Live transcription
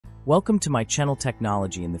Welcome to my channel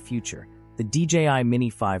Technology in the Future. The DJI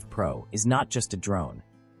Mini 5 Pro is not just a drone.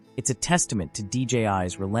 It's a testament to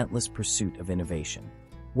DJI's relentless pursuit of innovation.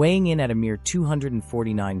 Weighing in at a mere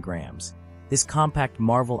 249 grams, this compact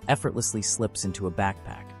marvel effortlessly slips into a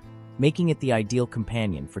backpack, making it the ideal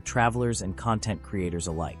companion for travelers and content creators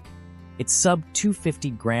alike. Its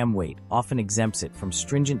sub-250-gram weight often exempts it from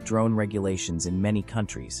stringent drone regulations in many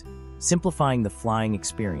countries, simplifying the flying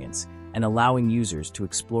experience and allowing users to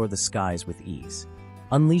explore the skies with ease,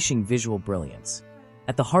 unleashing visual brilliance.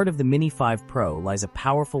 At the heart of the Mini 5 Pro lies a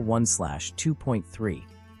powerful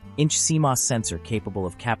 1/2.3-inch CMOS sensor capable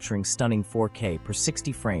of capturing stunning 4K per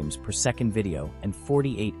 60 frames per second video and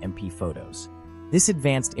 48 MP photos. This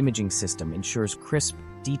advanced imaging system ensures crisp,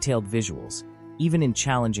 detailed visuals, even in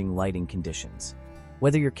challenging lighting conditions.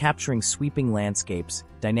 Whether you're capturing sweeping landscapes,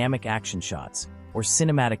 dynamic action shots, or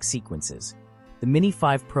cinematic sequences, the Mini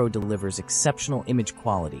 5 Pro delivers exceptional image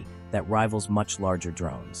quality that rivals much larger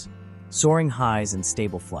drones. Soaring highs and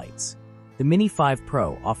stable flights. The Mini 5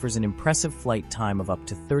 Pro offers an impressive flight time of up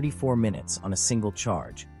to 34 minutes on a single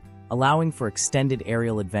charge, allowing for extended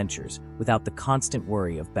aerial adventures without the constant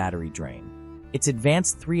worry of battery drain. Its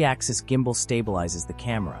advanced 3-axis gimbal stabilizes the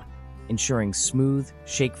camera, ensuring smooth,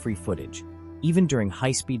 shake-free footage, even during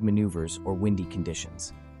high-speed maneuvers or windy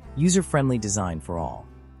conditions. User-friendly design for all.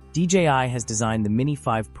 DJI has designed the Mini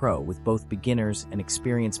 5 Pro with both beginners and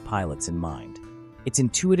experienced pilots in mind. Its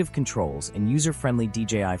intuitive controls and user-friendly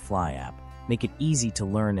DJI Fly app make it easy to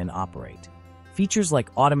learn and operate. Features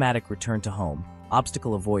like automatic return to home,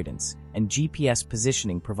 obstacle avoidance, and GPS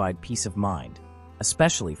positioning provide peace of mind,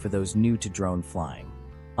 especially for those new to drone flying.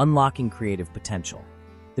 Unlocking creative potential.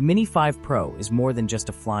 The Mini 5 Pro is more than just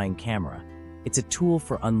a flying camera. It's a tool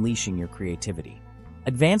for unleashing your creativity.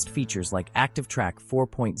 Advanced features like Active Track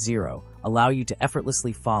 4.0 allow you to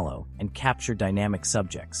effortlessly follow and capture dynamic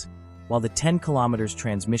subjects, while the 10 km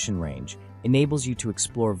transmission range enables you to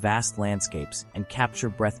explore vast landscapes and capture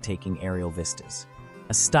breathtaking aerial vistas.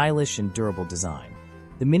 A stylish and durable design.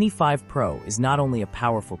 The Mini 5 Pro is not only a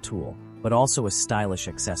powerful tool, but also a stylish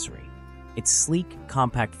accessory. Its sleek,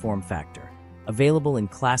 compact form factor, available in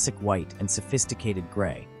classic white and sophisticated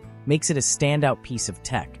gray, makes it a standout piece of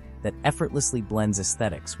tech that effortlessly blends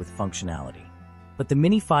aesthetics with functionality. But the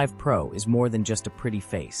Mini 5 Pro is more than just a pretty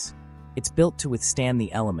face. It's built to withstand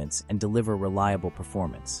the elements and deliver reliable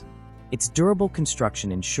performance. Its durable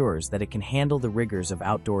construction ensures that it can handle the rigors of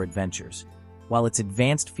outdoor adventures, while its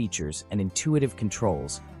advanced features and intuitive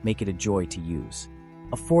controls make it a joy to use.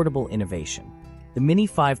 Affordable innovation. The Mini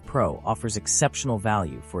 5 Pro offers exceptional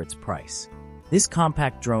value for its price. This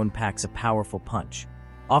compact drone packs a powerful punch,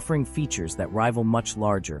 offering features that rival much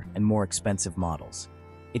larger and more expensive models.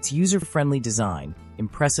 Its user-friendly design,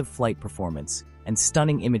 impressive flight performance, and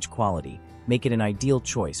stunning image quality make it an ideal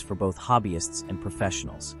choice for both hobbyists and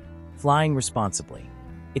professionals. Flying responsibly.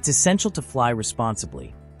 It's essential to fly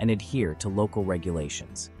responsibly and adhere to local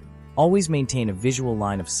regulations. Always maintain a visual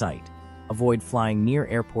line of sight, avoid flying near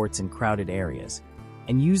airports and crowded areas,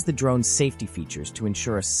 and use the drone's safety features to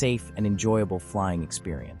ensure a safe and enjoyable flying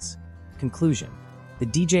experience. Conclusion. The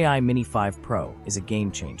DJI Mini 5 Pro is a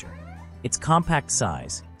game-changer. Its compact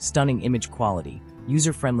size, stunning image quality,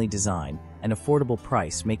 user-friendly design, and affordable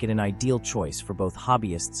price make it an ideal choice for both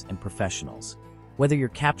hobbyists and professionals. Whether you're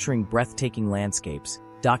capturing breathtaking landscapes,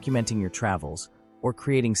 documenting your travels, or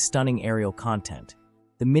creating stunning aerial content,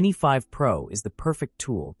 the Mini 5 Pro is the perfect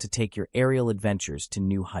tool to take your aerial adventures to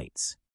new heights.